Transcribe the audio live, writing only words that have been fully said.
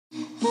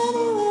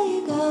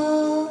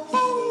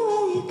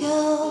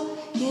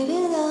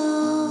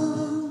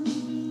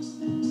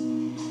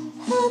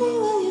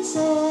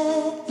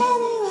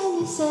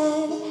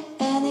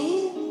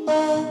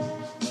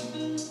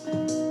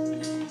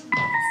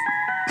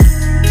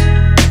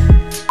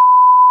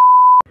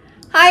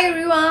Hi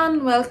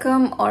everyone,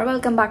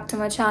 welcome back to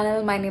my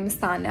channel. My name is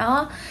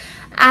Tanya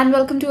and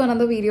welcome to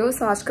another video.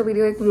 So आज का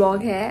video एक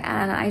vlog है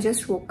and I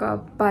just woke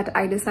up but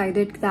I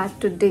decided that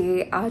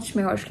today आज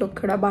मैं और श्लोक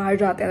थोड़ा बाहर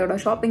जाते हैं, थोड़ा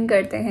shopping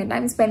करते हैं,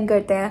 time spend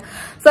करते हैं.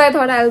 So I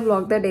thought I'll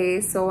vlog the day.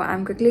 So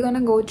I'm quickly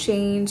gonna go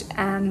change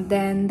and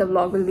then the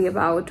vlog will be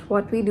about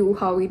what we do,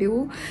 how we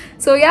do.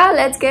 So yeah,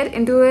 let's get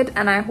into it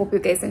and I hope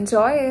you guys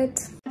enjoy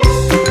it.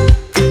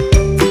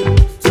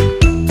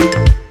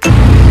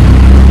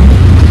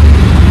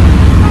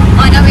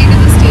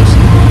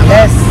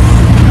 Yes,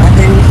 and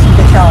then we see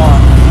the shower.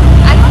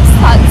 And हम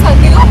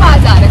सालों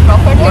बाद जा रहे हैं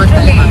Crowfard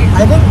literally.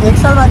 I think एक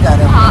साल बाद जा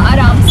रहे हैं. हाँ,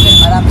 आराम से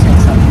एक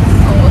साल.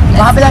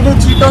 वहाँ पे जाके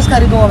चीटोस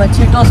खरीदूँगा मैं,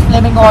 Cheetos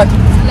flaming hot.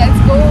 Let's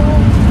go.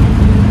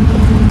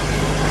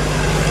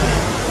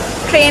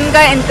 Train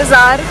का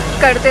इंतजार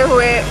करते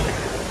हुए.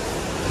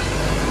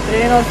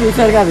 ट्रेन और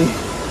फ्यूचर का भी.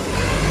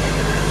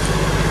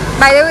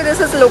 By the way,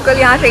 this is local.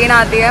 यहाँ ट्रेन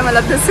आती है,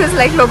 मतलब this is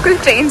like local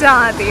train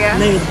जहाँ आती है.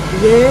 नहीं,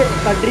 ये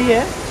पटरी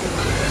है.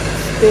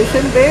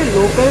 स्टेशन पे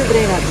लोकल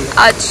ट्रेन आती है.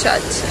 अच्छा.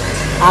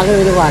 आगे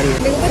मेरे को आ रही है.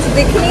 मेरे को कुछ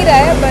दिख नहीं रहा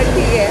है बट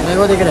ठीक है. मेरे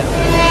को दिख रहा है.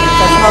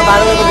 चश्मा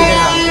उतारो मेरे को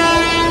दिखेगा.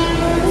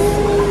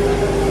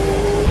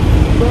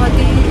 बहुत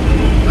ही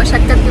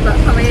मशक्कत के बाद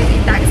हमें एक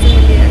टैक्सी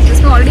मिली है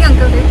जिसमें ऑलरेडी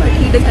अंकल थे but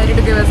he decided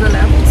to give us a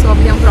lift. सो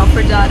अभी हम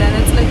क्रॉफर्ड जा रहे हैं.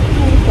 It's like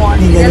to hot.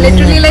 We are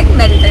literally like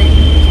melting.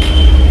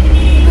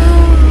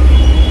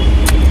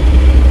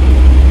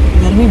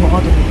 गर्मी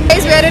बहुत है.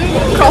 Guys, we are in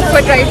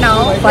Crowfard right now,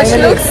 which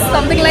looks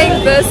something like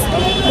this.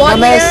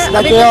 बहुत है,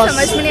 अभी कुछ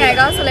समझ में नहीं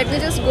आएगा. So let me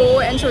just go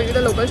and show you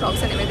the local shops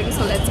and everything.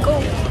 So let's go.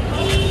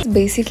 It's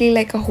basically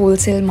like a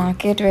wholesale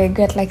market where you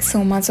get like so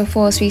much. So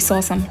first we saw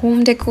some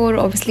home decor.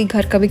 Obviously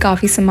घर का भी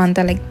काफी सामान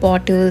था, like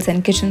bottles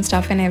and kitchen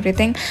stuff and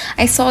everything.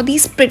 I saw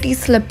these pretty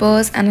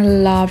slippers and I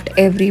loved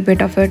every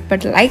bit of it.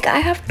 But like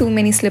I have too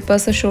many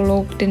slippers, so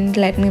Sholok didn't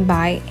let me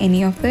buy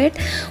any of it.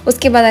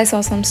 उसके बाद I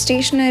saw some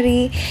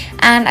stationery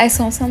and I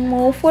saw some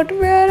more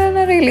footwear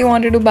and I really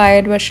wanted to buy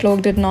it, but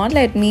Sholok did not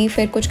let me.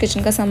 फिर कुछ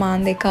kitchen का सामान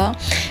देखा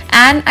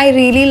and I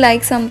really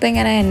liked something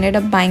and I ended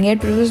up buying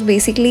it. It was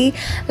basically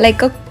like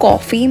a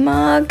coffee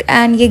mug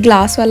and ये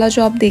glass वाला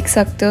जो आप देख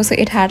सकते हो. So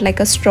it had like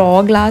a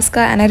straw glass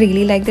का and I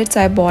really liked it,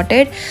 so I bought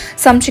it.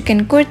 Some chicken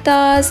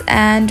kurtas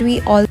and we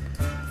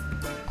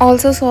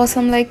also saw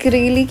some like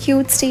really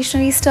cute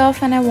stationery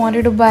stuff and I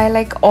wanted to buy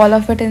like all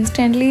of it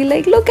instantly.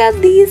 Like look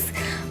at these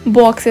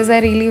boxes. I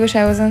really wish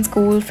I was in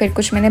school. फिर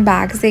कुछ मैंने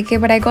bags देखे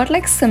but I got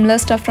like similar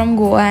stuff from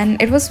Goa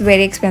and it was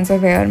very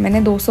expensive here.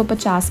 मैंने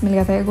 250 में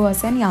लिया था गोवा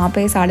से and यहाँ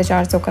पे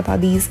 450 का था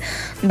these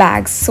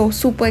bags. So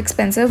super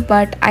expensive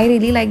but I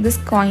really like this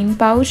coin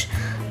pouch.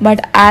 But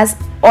as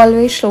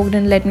always Shlok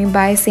didn't let me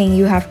buy, saying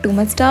you have too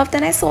much stuff.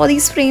 Then I saw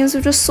these frames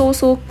which was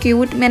so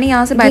cute. मैंने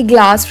यहाँ से buy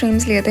glass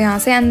frames लिए थे यहाँ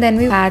से and then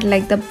we had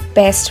like the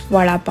best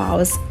vada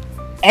pavs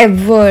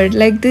ever.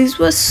 Like these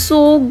were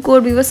so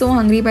good. We were so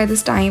hungry by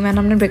this time and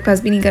हमने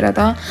breakfast भी नहीं करा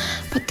था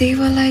but they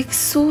were like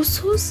so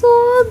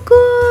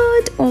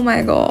good. Oh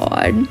my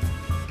god.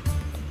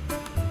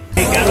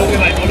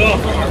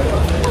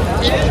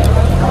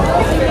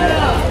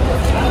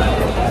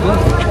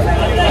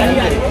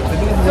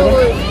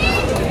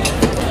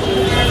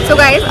 So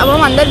guys, अब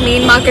हम अंदर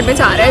main market में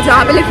जा रहे हैं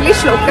जहाँ पे लिटरली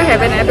श्लोक का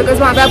हेवन है बिकॉज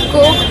वहाँ पे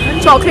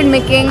आपको चॉकलेट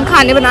मेकिंग,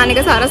 खाने बनाने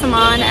का सारा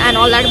सामान एंड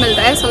ऑल दैट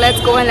मिलता है. So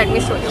let's go and let me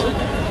show you.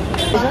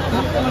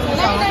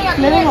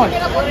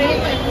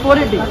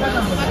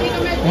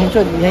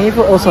 यहीं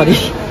पे सॉरी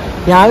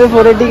यहाँ पे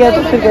 480 का है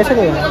तो फिर कैसे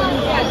देगा.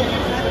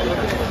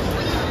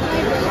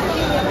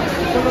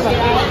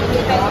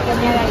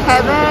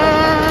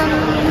 Heaven,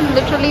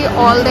 literally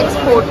all the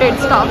exported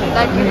stuff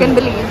that you can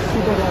believe.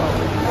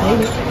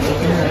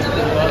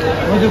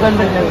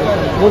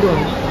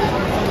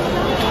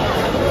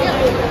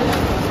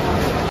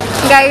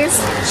 Guys,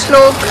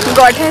 Shlok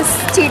got his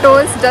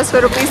Cheetos just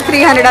for rupees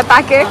 300 a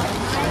packet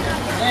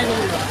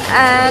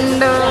and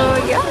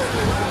yeah.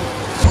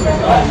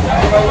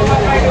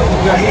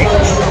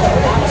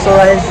 So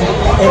guys,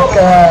 एक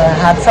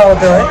हादसा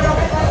होते हुए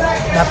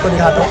मैं आपको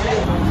दिखाता हूँ.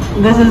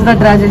 This is the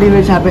tragedy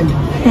which happened.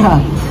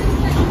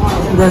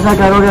 जैसा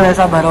करोगे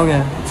वैसा भरोगे.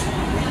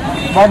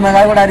 बहुत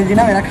मजाक उड़ा रही थी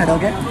ना मेरा खड़े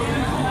होके.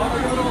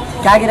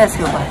 क्या गिरा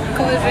इसके ऊपर?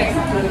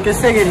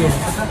 किससे गिरी है?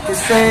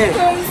 किससे?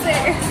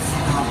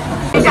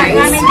 We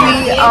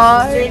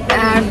are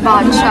at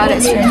Badshah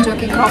restaurant जो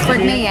कि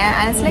Crowfard में ही है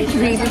and it's like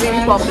really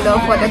popular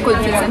for the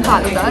kulfis and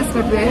faludas.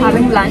 But we're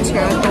having lunch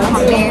here. तो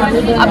हमने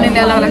अपने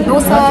लिए अलग-अलग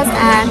dosas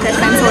and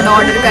French soda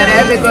order करा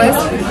है because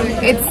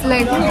it's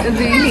like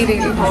really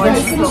hot.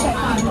 So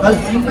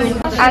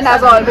and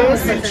as always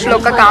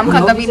श्लोक का काम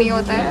खत्म ही नहीं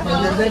होता है.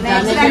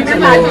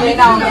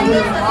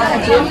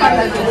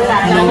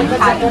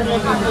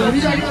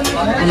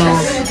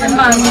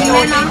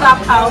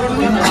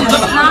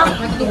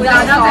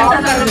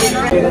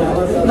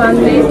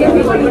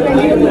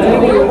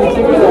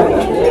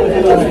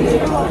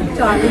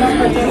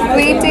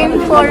 Waiting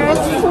for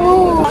us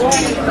food.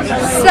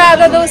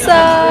 Saga dosa,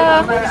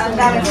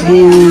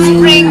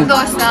 spring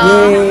dosa.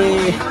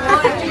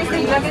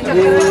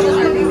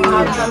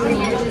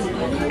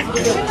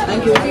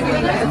 Thank you.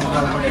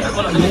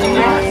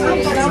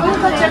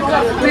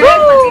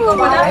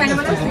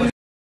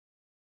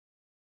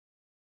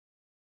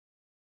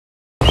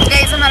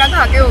 Guys हमारा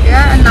खा के हो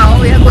गया and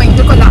now we are going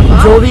to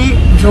Colaba.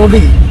 जो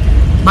भी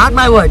मार्क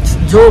माय वर्ड्स,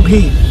 जो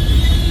भी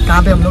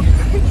कहाँ पे हम लोग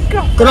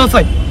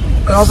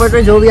क्रॉफर्ड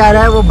में जो भी आ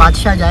रहा है वो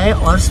बादशाह जाए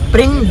और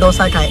स्प्रिंग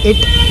डोसा खाए।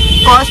 It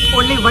cost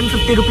only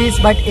 150 rupees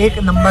but एक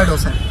नंबर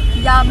डोसा।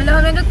 या मतलब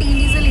हमने जो 3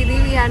 चीजें ली थी,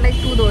 we had like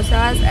 2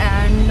 dosas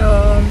and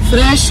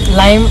fresh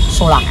lime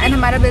soda and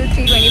हमारा बिल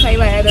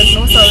 325 आया। There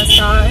no service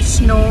charge,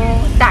 no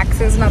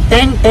taxes,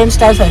 nothing. 10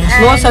 star service,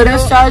 no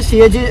service charge,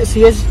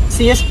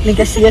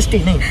 CST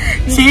नहीं,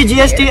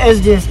 CGST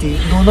SGST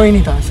दोनों ही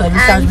नहीं था,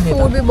 सर्विस चार्ज भी नहीं था।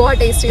 फूड भी बहुत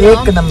टेस्टी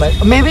एक नंबर।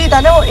 मे बी था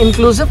ना वो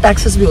इंक्लूसिव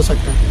टैक्सेस भी हो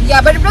सकता है।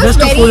 या बट इट वाज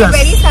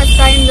वेरी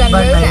सस्ता in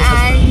general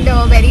and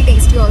very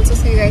tasty also,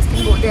 so you guys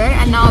can go there.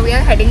 And now we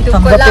are heading to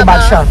Colaba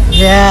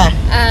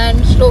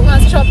and श्लोक वहाँ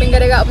से शॉपिंग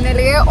करेगा अपने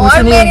लिए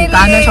और मेरे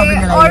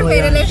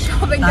लिए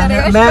शॉपिंग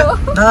करेगा। मैं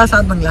दादा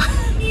साथ बंगला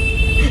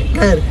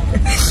घर।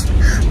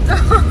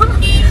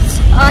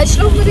 आज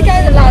श्लोक मुझे क्या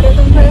ला रहे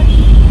हो तुम फिर?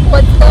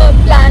 What's the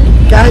plan?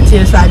 क्या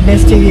चाहिए?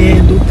 सैडनेस चाहिए,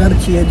 दूर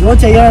चाहिए, जो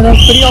चाहिए ना,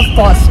 free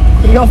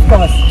of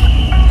cost.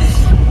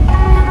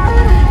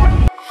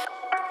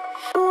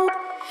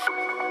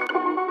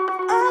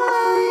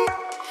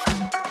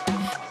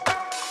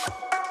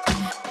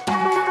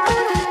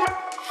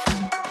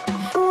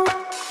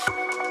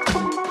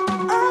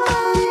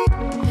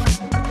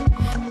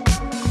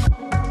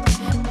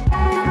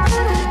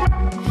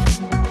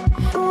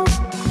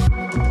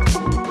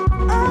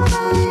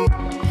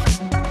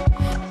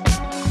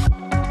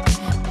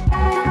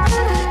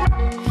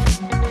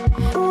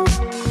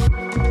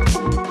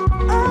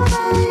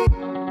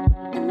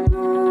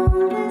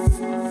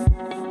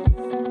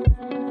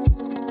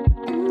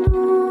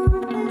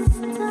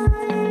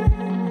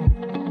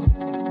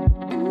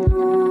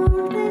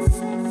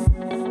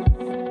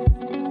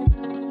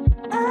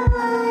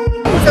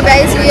 So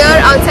guys, we are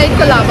outside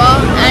Colaba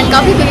and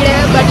काफी भीड़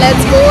है, but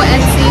let's go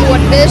and see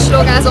what is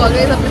श्लोक as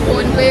always अपने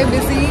phone पे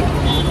busy.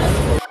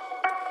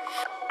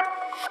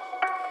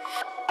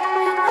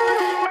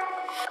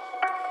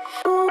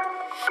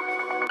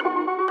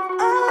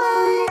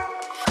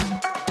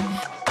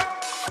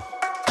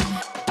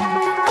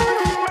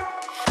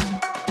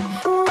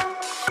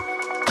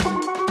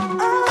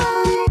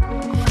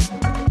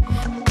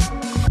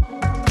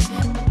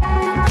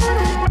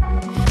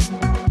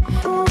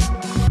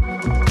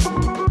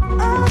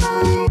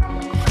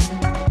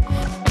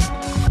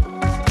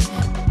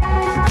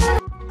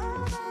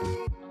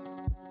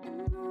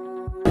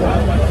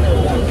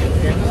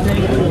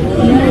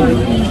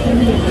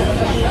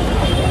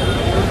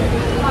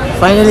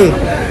 Finally,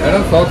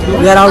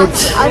 we are out.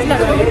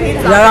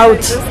 We are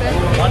out.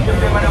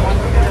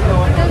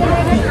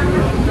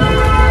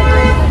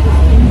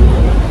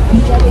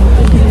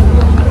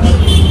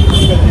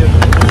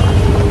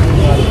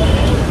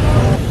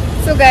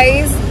 So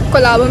guys,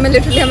 Colaba में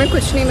लिटरली हमें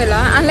कुछ नहीं मिला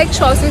एंड लाइक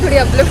शॉप्स भी थोड़ी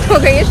अपलिफ्ट हो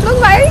गई है। श्लोक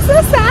व्हाई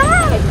सो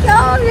सैड? क्या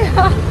हो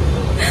गया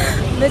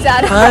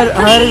बेचारा?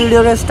 हर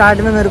वीडियो के स्टार्ट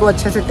में मेरे को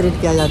अच्छे से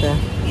ट्रीट किया जाता है,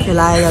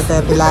 खिलाया जाता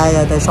है, पिलाया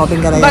जाता है,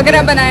 शॉपिंग कराया जाता है,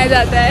 बकरा बनाया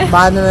जाता है।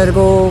 बाद में मेरे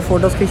को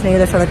फोटोज खींचने के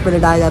लिए सड़क पे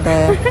लिटाया जाता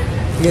है।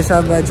 ये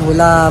सब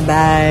झोला,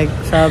 बैग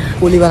सब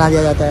कूली बना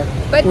दिया जाता है।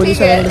 But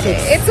ठीक है,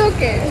 it's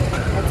okay,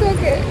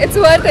 it's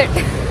worth it.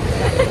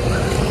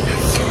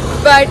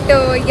 But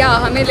yeah,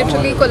 हमें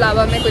लिटरली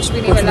कोलाबा में कुछ भी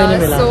नहीं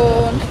मिला। So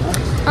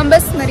हम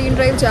बस मरीन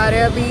ड्राइव जा रहे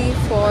हैं अभी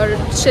for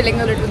chilling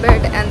a little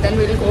bit and then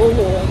we will go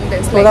home.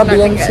 थोड़ा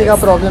BMC का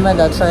प्रॉब्लम है,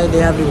 that's why they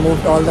have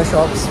removed all the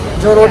shops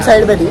जो रोड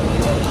साइड पे थी।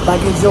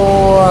 बाकी जो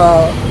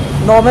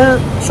नॉर्मल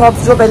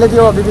शॉप्स जो पहले थी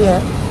वो अभी भी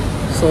हैं,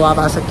 सो आप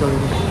आ सकते हो।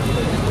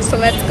 So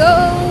let's go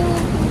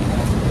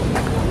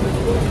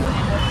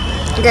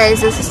guys,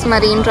 this is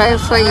marine drive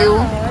for you.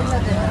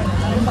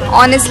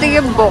 Honestly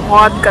ये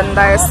बहुत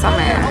गंदा है इस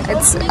समय।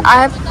 It's I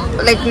have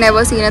like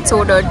never seen it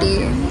so dirty,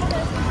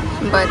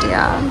 but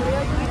या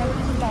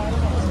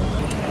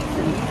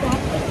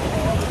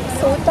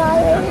so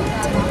tired.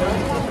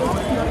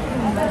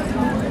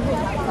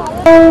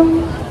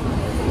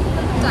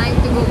 Time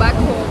to go back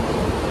home.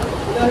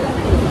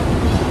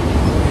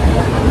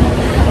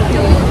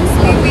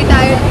 Sleepy,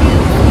 tired.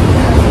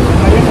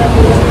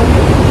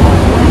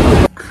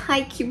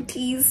 Hi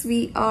cuties, we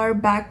are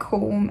back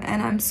home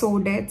and I'm so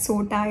dead, so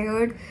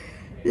tired.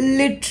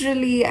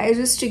 Literally, I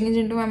just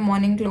changed into my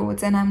morning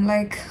clothes and I'm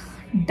like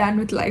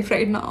done with life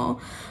right now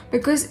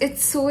because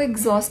it's so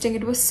exhausting.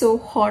 It was so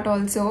hot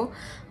also.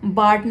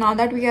 But now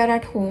that we are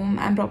at home,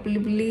 I'm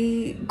probably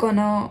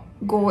gonna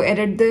go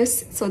edit this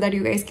so that you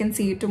guys can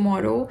see it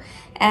tomorrow.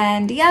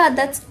 And yeah,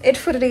 that's it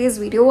for today's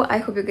video. I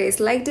hope you guys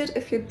liked it.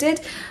 If you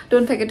did,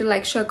 don't forget to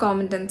like, share,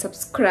 comment and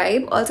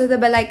subscribe. Also the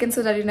bell icon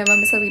so that you never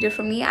miss a video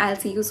from me. I'll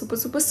see you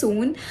super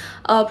soon.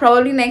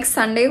 Probably next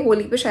Sunday.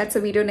 Holi pe shayad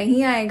se video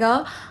nahi aayega,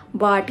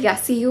 but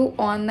yeah, see you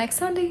on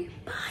next Sunday.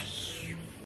 Bye.